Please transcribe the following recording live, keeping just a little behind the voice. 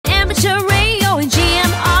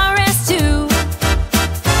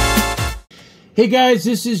Hey guys,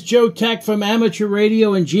 this is Joe Tech from Amateur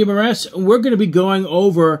Radio and GMRS, and we're going to be going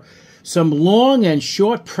over some long and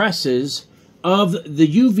short presses of the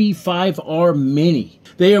UV-5R Mini.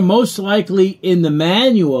 They are most likely in the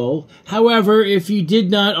manual. However, if you did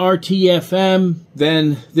not RTFM,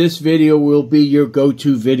 then this video will be your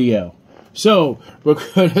go-to video. So, we're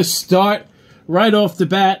going to start right off the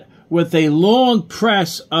bat with a long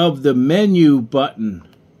press of the menu button.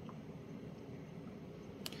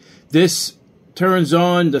 This turns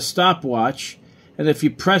on the stopwatch, and if you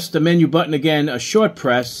press the menu button again, a short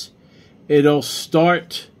press, it'll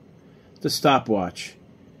start the stopwatch.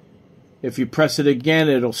 If you press it again,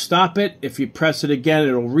 it'll stop it. If you press it again,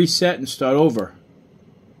 it'll reset and start over.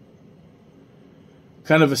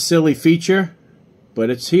 Kind of a silly feature, but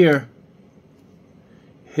it's here.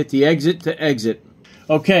 Hit the exit to exit.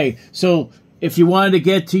 Okay, so if you wanted to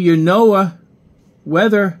get to your NOAA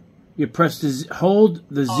weather, you hold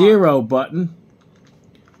the 0 button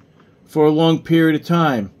for a long period of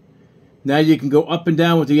time. Now you can go up and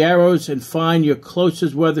down with the arrows and find your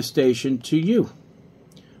closest weather station to you.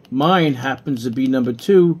 Mine happens to be number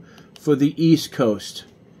 2 for the East Coast.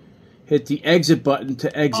 Hit the exit button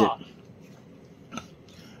to exit.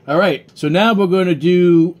 Alright, so now we're going to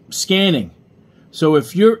do scanning. So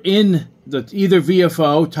if you're in the either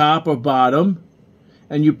VFO, top or bottom,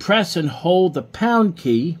 and you press and hold the pound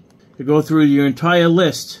key to go through your entire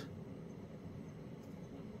list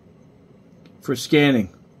for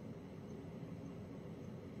scanning.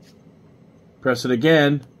 Press it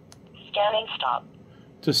again. Scanning stop.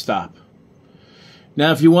 To stop.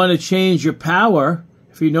 Now if you want to change your power,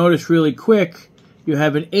 if you notice really quick, you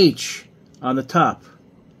have an H on the top.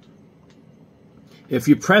 If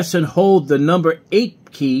you press and hold the number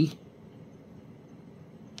 8 key,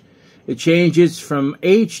 it changes from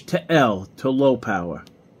H to L to low power.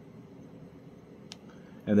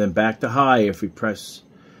 And then back to high if we press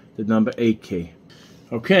the number 8 key.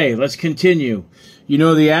 Okay, let's continue. You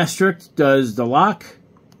know the asterisk does the lock?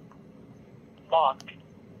 Lock.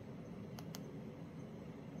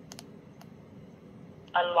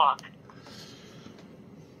 Unlock.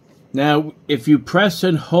 Now, if you press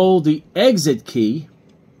and hold the exit key,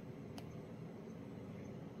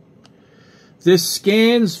 this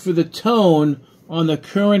scans for the tone on the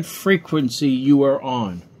current frequency you are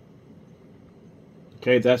on.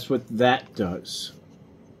 Okay, that's what that does.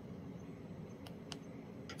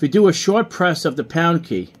 If you do a short press of the pound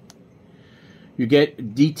key, you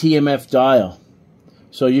get DTMF dial.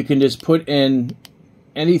 So you can just put in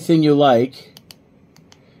anything you like,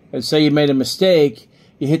 and say you made a mistake,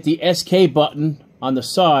 you hit the SK button on the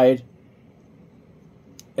side,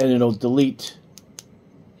 and it'll delete.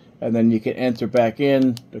 And then you can enter back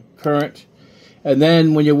in the current. And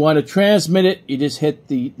then when you want to transmit it, you just hit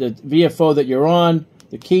the VFO that you're on,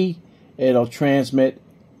 the key, it'll transmit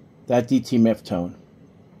that DTMF tone.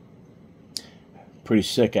 Pretty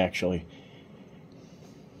sick, actually.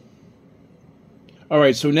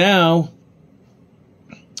 Alright, so now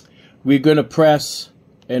we're going to press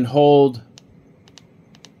and hold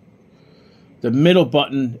the middle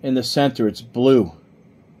button in the center. It's blue.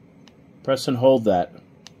 Press and hold that.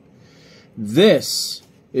 This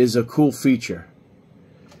is a cool feature.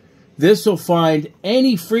 This will find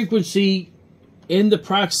any frequency in the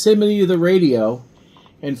proximity of the radio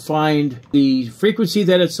and find the frequency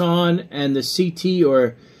that it's on and the CT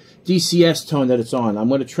or DCS tone that it's on. I'm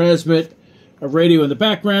going to transmit a radio in the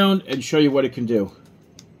background and show you what it can do.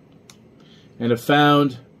 And it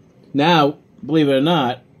found, now, believe it or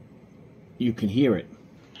not, you can hear it.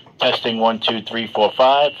 Testing 1 2 3 4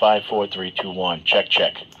 5 5 4 3 2 1. Check,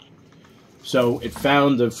 check. So it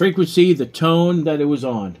found the frequency, the tone that it was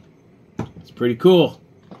on. It's pretty cool.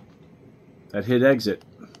 That hit exit.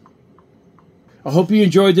 I hope you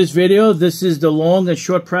enjoyed this video. This is the long and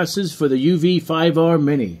short presses for the UV-5R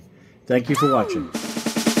Mini. Thank you for watching.